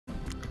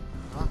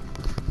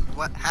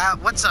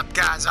What's up,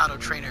 guys? Auto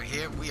Trainer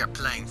here. We are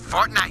playing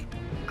Fortnite.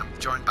 I'm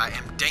joined by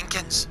M.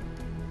 Dinkins.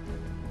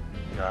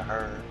 I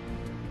heard.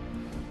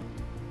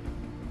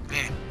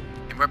 Man,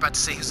 and we're about to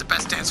see who's the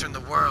best dancer in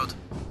the world.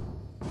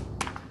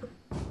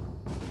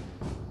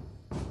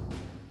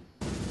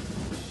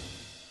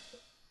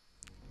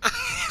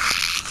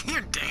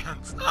 Your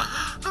dance.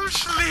 I'm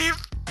asleep.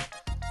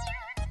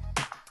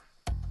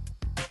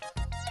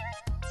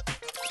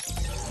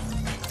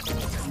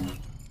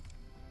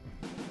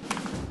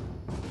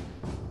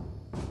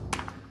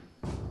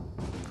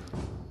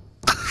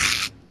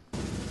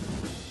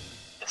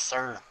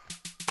 Sir.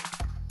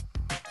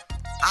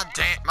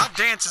 My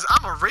dance is,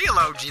 I'm a real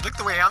OG. Look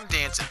the way I'm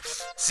dancing.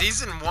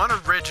 Season 1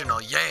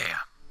 original, yeah.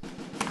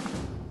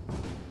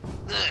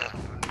 Ugh.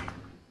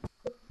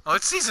 Oh,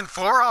 it's season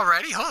 4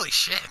 already? Holy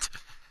shit.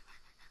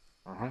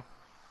 I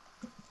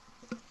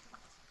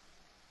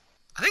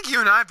I think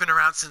you and I have been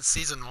around since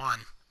season 1.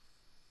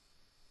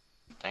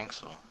 think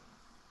so.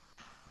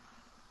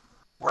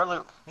 Really,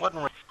 wasn't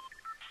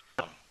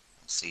really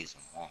season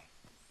 1,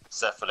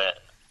 except for the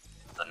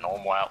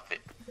normal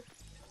outfit.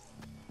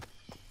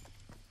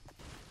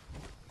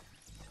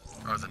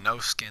 Or the no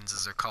skins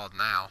as they're called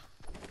now.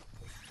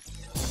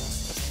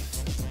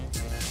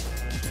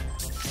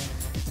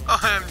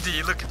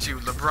 OMD, look at you,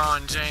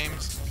 LeBron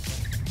James.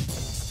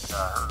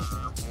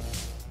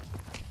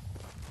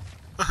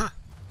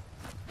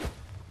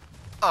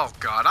 Oh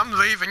god, I'm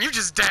leaving. You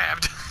just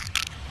dabbed.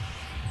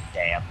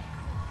 Damn.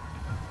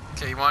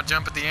 Okay, you want to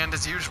jump at the end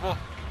as usual?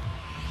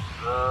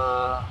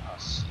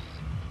 Let's see.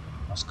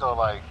 Let's go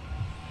like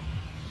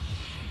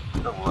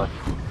the lucky.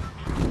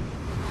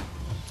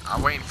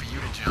 I'm waiting for you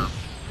to jump.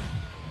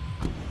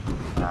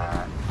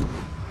 Alright.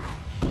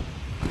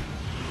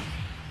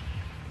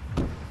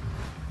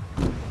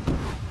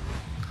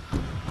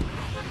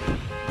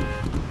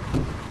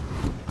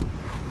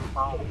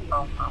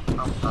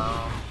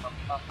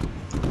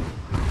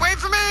 Wait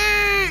for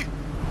me!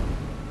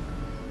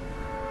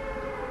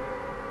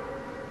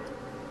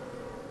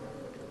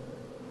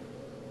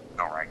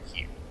 Go right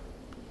here.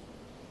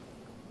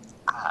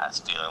 I was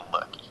feeling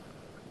lucky.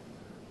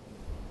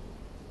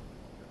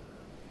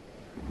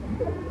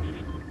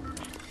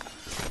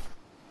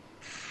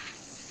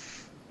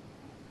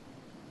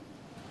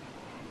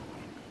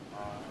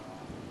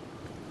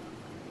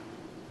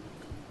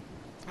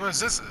 What is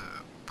this?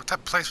 What type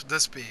of place would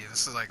this be?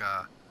 This is like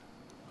a...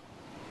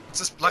 What's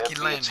this Lucky It'd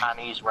be Landing? a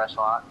Chinese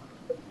restaurant.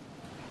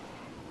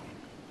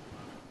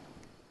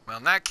 Well,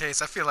 in that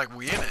case, I feel like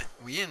we in it.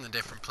 We in a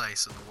different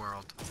place in the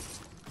world.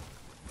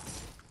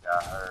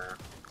 I heard.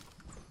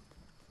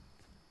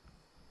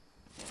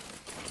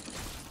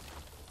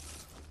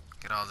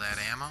 Get all that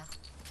ammo.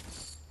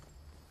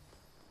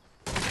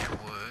 And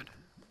wood.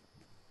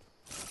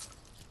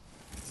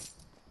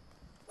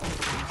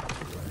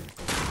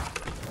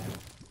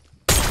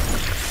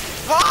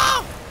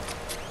 Whoa!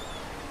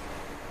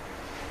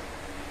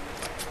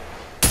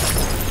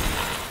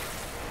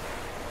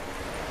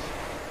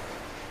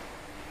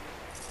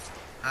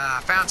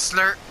 I found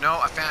slurp. No,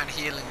 I found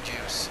healing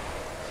juice.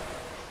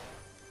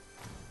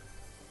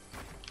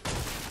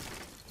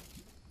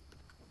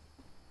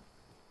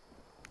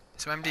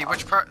 So MD,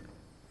 which part?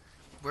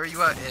 Where are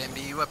you at,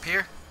 MD? You up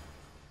here?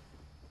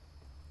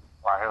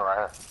 Right here,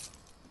 right here.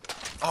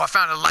 Oh, I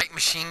found a light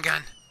machine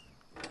gun.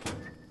 Let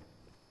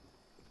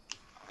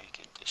me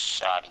get this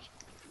shotty.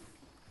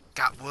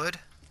 Got wood?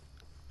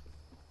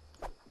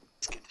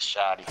 Let's get the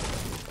shotty.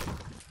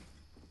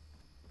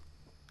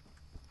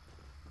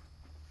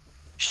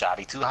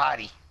 Shotty too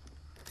hotty.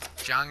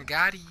 John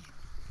Gotti.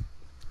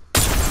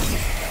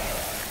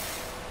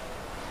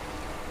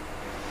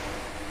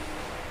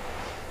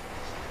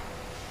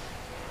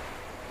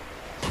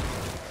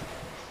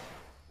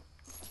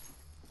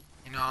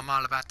 You know I'm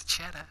all about the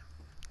cheddar.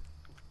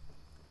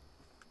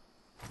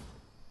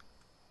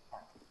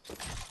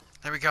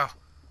 There we go.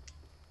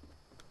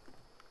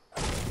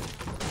 We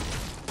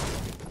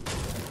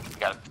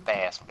gotta be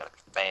fast. We gotta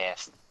be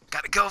fast.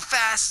 Gotta go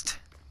fast.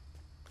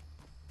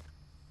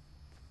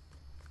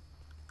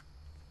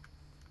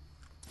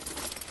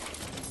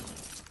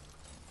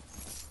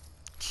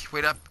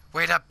 Wait up,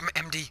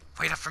 MD.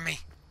 Wait up for me.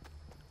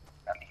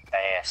 Gotta be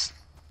fast.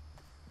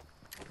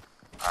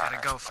 Gotta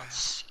go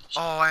fast.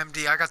 Oh,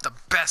 MD, I got the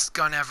best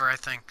gun ever, I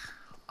think.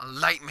 A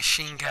light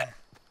machine gun.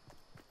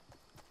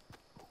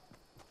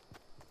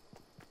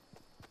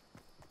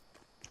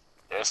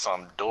 There's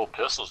some dual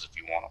pistols if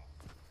you want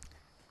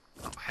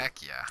them. Oh,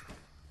 heck yeah.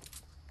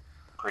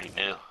 Pretty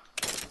new.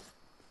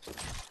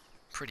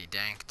 Pretty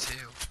dank,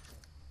 too.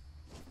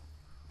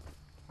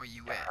 Where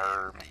you You at,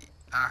 heard MD?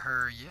 I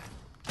heard ya.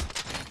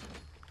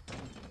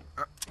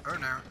 Oh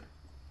no.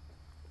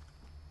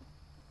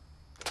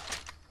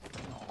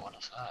 Oh, what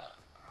is that?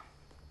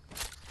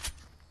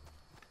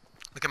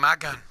 Look at my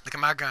gun. Look at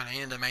my gun.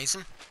 Ain't it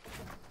amazing?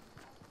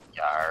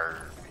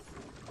 Yarr.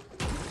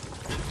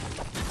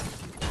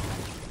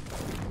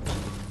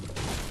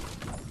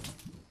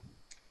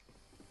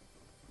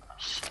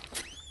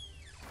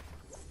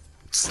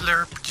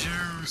 Slurp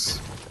juice.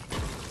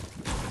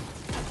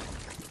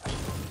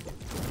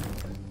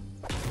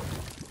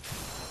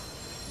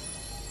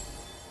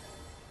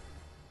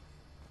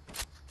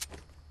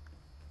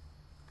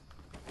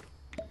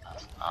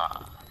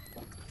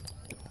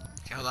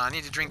 on, I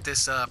need to drink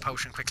this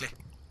potion quickly.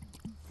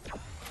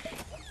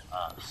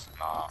 That's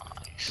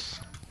nice.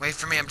 Wait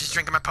for me, I'm just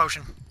drinking my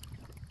potion.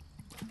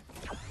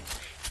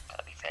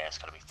 Gotta be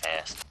fast, gotta be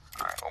fast.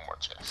 Alright, one more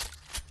chest.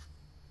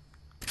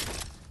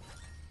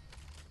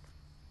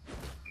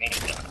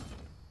 Minigun.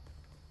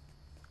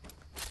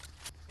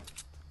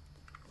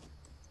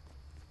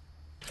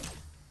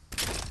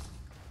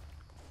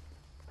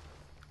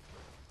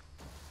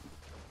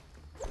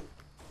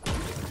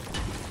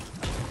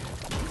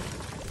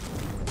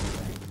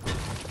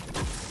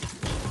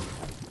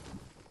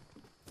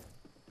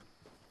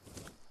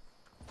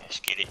 Let's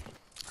get it.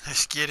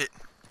 Let's get it.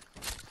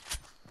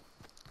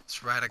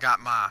 That's right, I got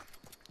my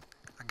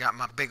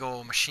big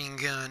old machine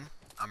gun.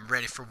 I'm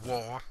ready for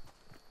war.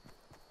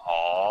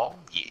 Oh,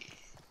 yeah.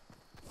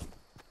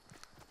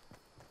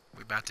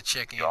 We about to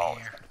check in Y'all.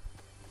 here.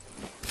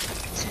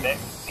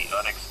 Expect the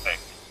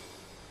unexpected.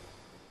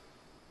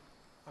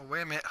 Oh,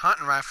 wait a minute.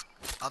 Hunting rifle.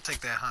 I'll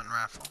take that hunting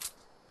rifle.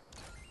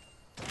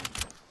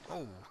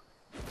 Oh.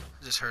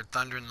 I just heard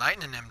thunder and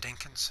lightning in them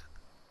Dinkins.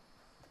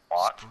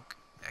 What? Spook.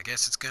 I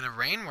guess it's gonna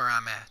rain where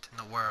I'm at in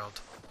the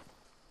world.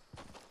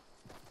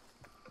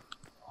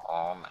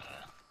 Oh, man.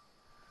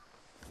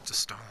 It's a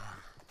storm.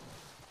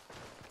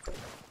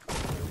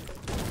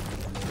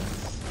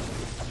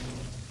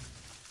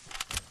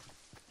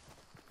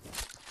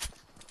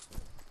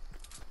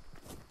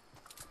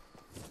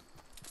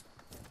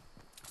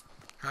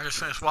 I just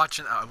finished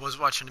watching, I was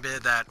watching a bit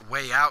of that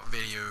Way Out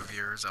video of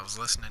yours. I was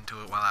listening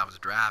to it while I was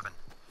driving.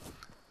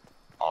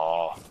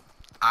 Oh,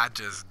 I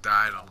just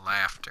died of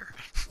laughter.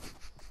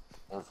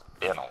 it's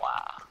been a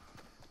while.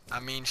 I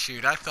mean,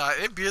 shoot, I thought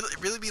it'd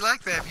really be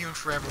like that if you and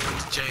Forever went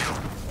to jail.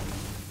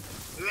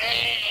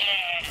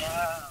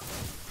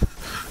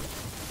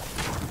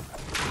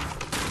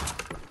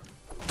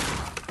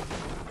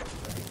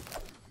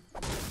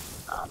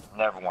 I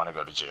never want to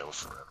go to jail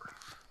forever.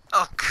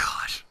 Oh,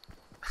 gosh.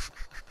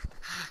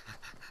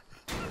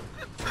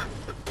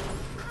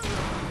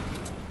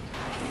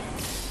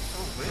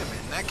 Oh, wait a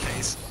minute, in that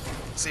case,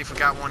 let's see if we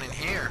got one in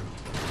here.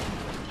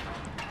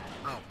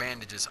 Oh,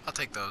 bandages. I'll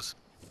take those.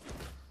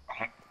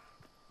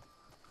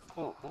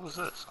 Who is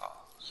this? Oh,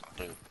 some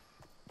dude.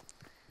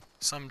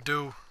 Some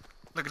dude.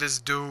 Look at this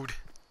dude.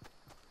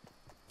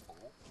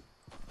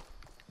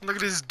 Look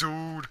at this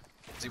dude.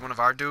 Is he one of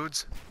our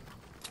dudes?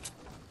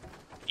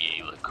 Yeah,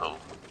 you look cool.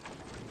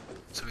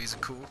 So he's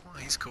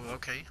he's cool,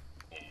 okay.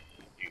 Yeah,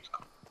 he's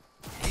cool.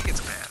 He gets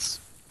a pass.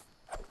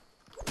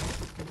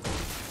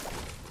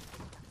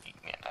 Eat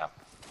me an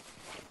apple.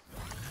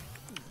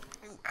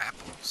 Ooh,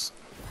 apples.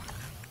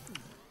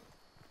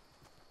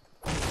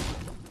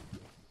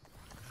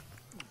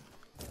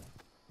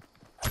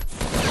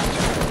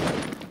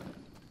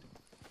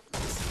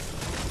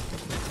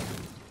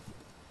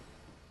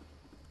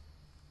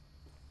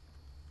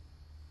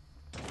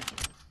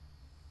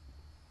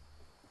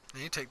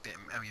 You take them.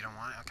 Oh, you don't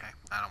want it? Okay.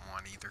 I don't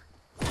want either.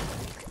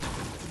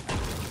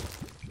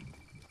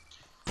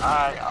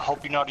 Alright, I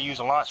hope you know how to use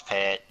a launch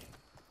pad.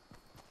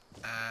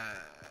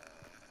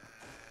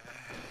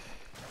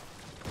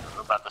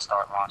 We're about to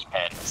start launch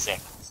pad in a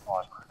second. This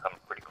launch we're coming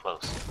pretty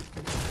close.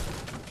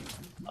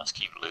 Let's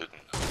keep looting.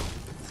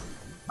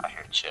 I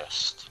hear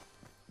chest.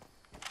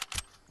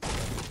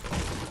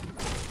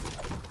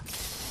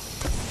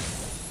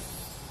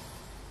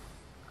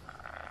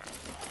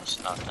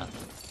 It's nothing.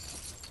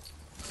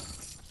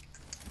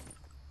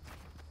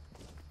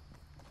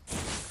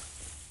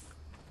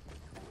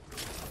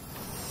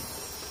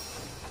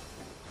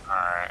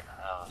 Alright,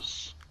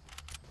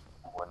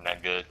 wasn't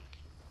that good?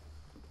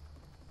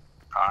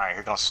 Alright,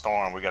 here comes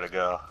Storm, we gotta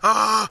go.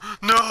 Oh,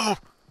 no!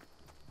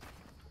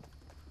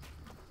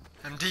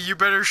 MD, you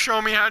better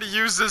show me how to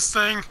use this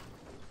thing.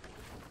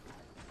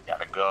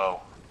 Gotta go.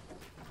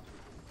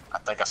 I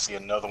think I see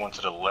another one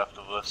to the left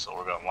of us, so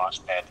we're gonna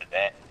launch pad to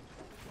that.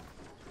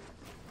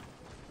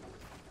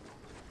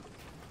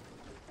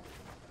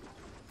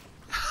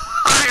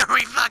 Where are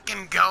we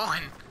fucking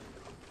going?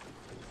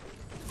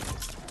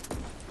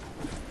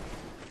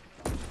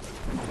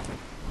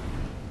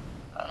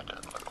 That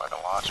doesn't look like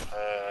a launch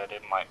pad,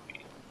 it might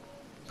be.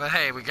 But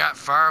hey, we got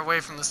far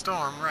away from the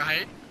storm,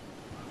 right?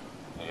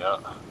 Yeah.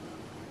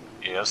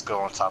 Yeah, let's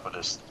go on top of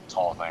this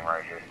tall thing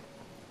right here.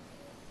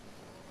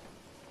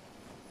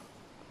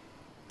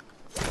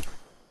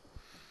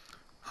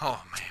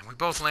 Oh man, we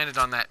both landed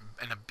on that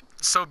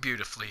so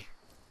beautifully.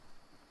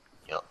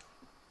 Yep.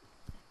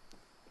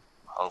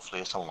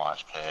 Hopefully it's a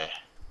launch pad.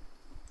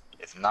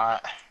 If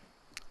not,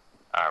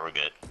 alright, we're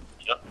good.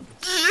 Yep.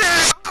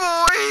 Yeah,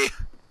 boy!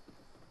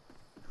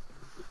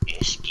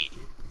 Yes, get it.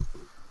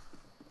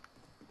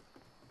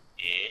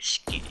 Yes,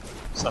 get it.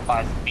 What's up,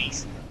 Isaac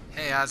Beast?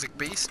 Hey, Isaac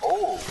Beast.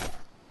 Oh!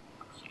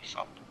 I see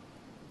something.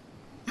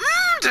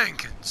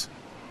 Dinkins.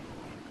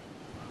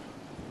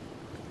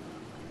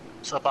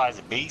 What's up,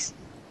 Isaac Beast?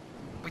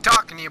 We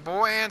talking to you,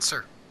 boy.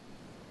 Answer.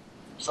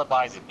 What's up,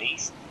 Isaac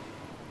Beast?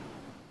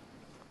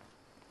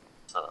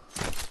 What's up?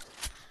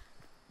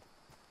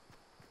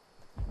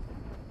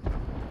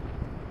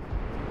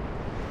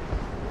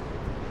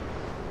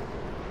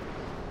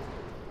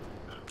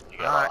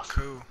 Alright, off.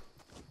 cool.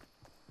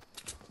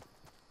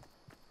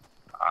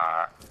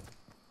 Alright.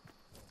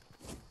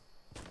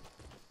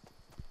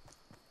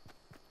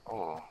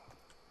 Oh.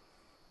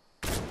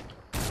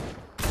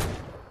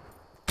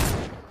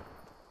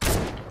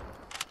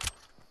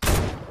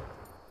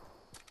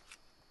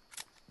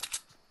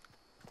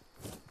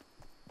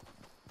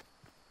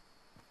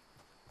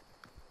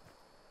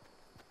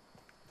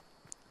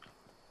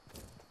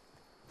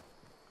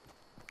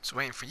 Just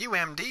waiting for you,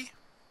 MD.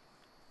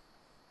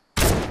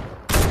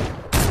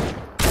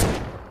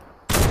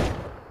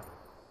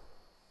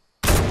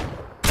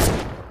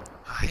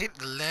 I hate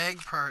the lag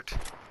part.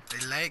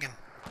 They lagging.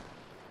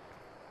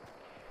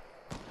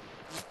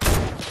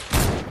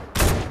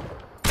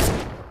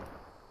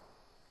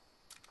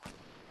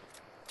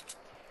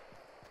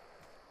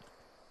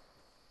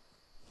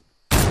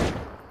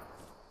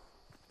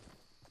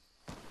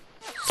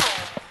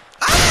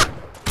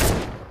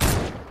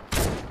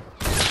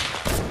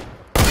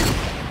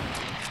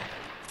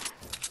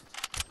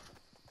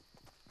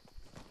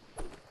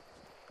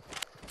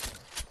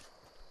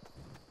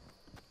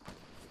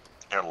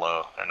 They're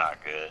low. They're not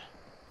good.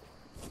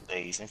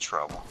 He's in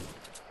trouble.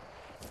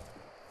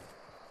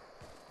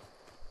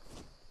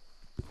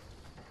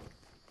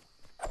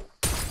 I'm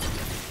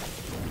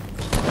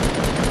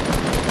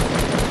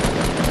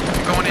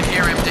going in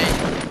here,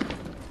 MD.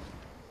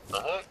 The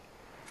heck?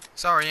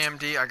 Sorry,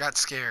 MD. I got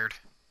scared.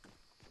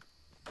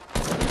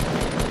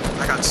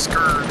 I got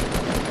scared.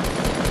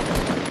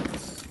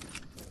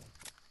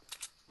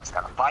 He's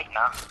got a fight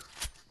now.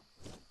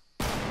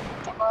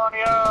 Come on,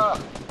 yeah.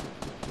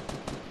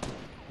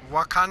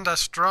 Wakanda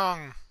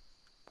strong.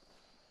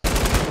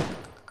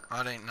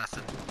 Oh, it ain't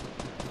nothing.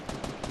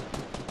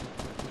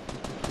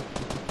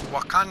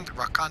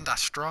 Wakanda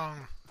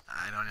strong.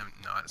 I don't even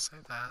know how to say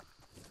that.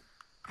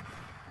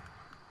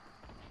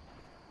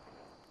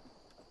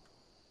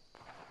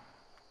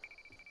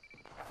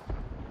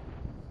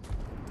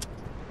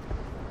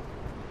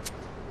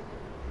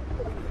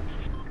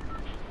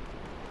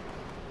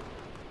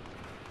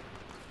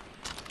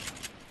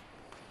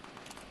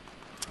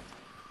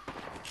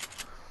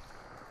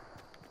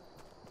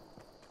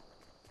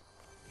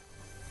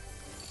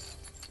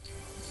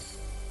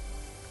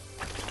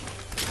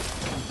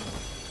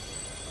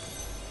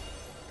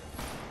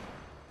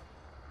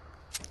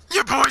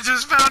 Your boy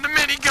just found a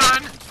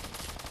minigun!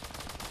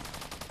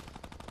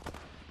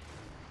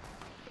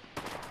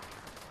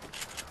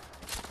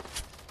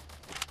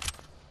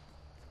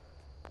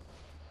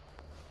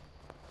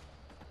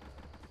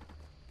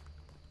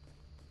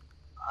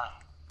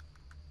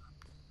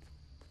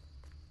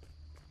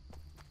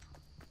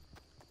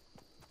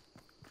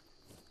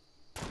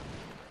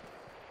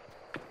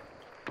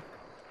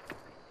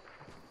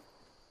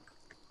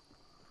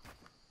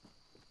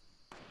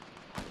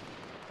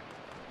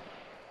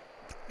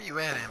 Where you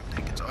at,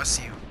 MD? Oh, I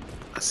see you.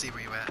 I see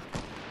where you at.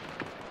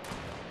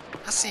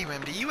 I see you,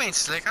 MD. You ain't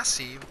slick. I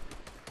see you.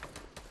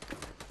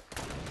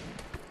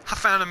 I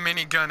found a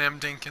minigun, M.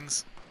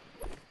 Dinkins.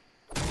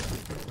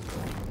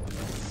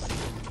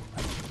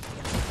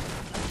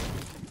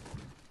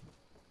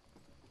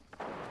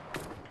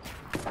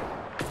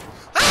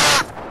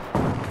 Ah!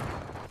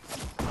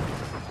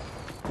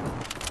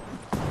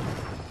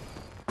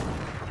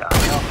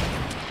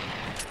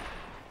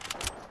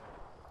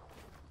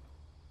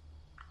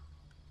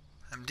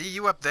 MD,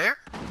 you up there?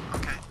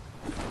 Okay.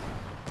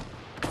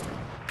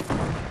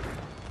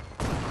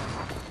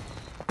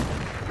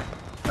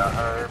 Y'all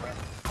heard me?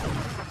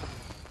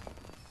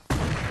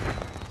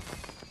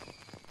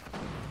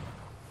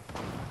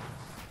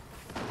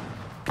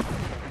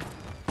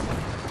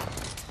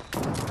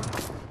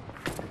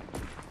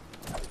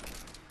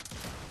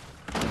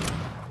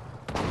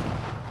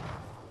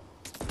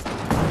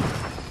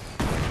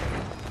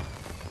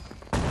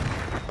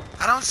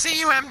 I don't see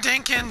you, M.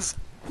 Dinkins!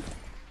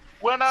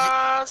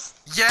 Winners!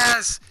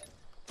 Yes!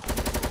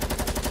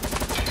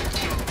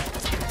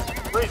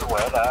 We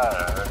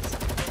winners!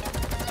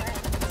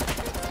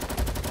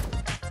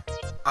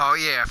 Oh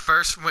yeah,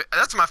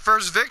 that's my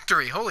first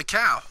victory. Holy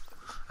cow.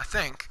 I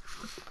think.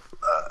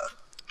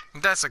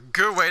 That's a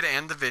good way to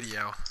end the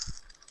video.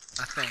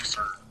 I think.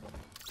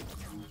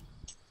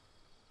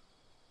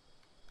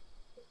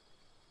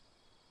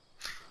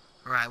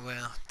 Right,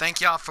 well, thank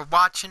y'all for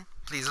watching.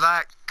 Please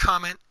like,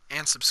 comment,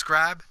 and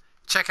subscribe.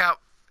 Check out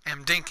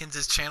M.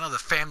 Dinkins' channel, the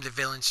Family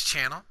Villains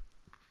channel.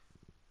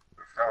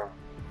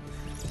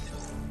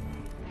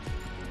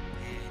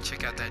 And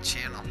check out that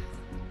channel.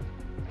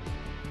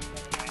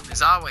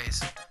 As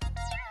always,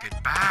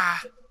 goodbye.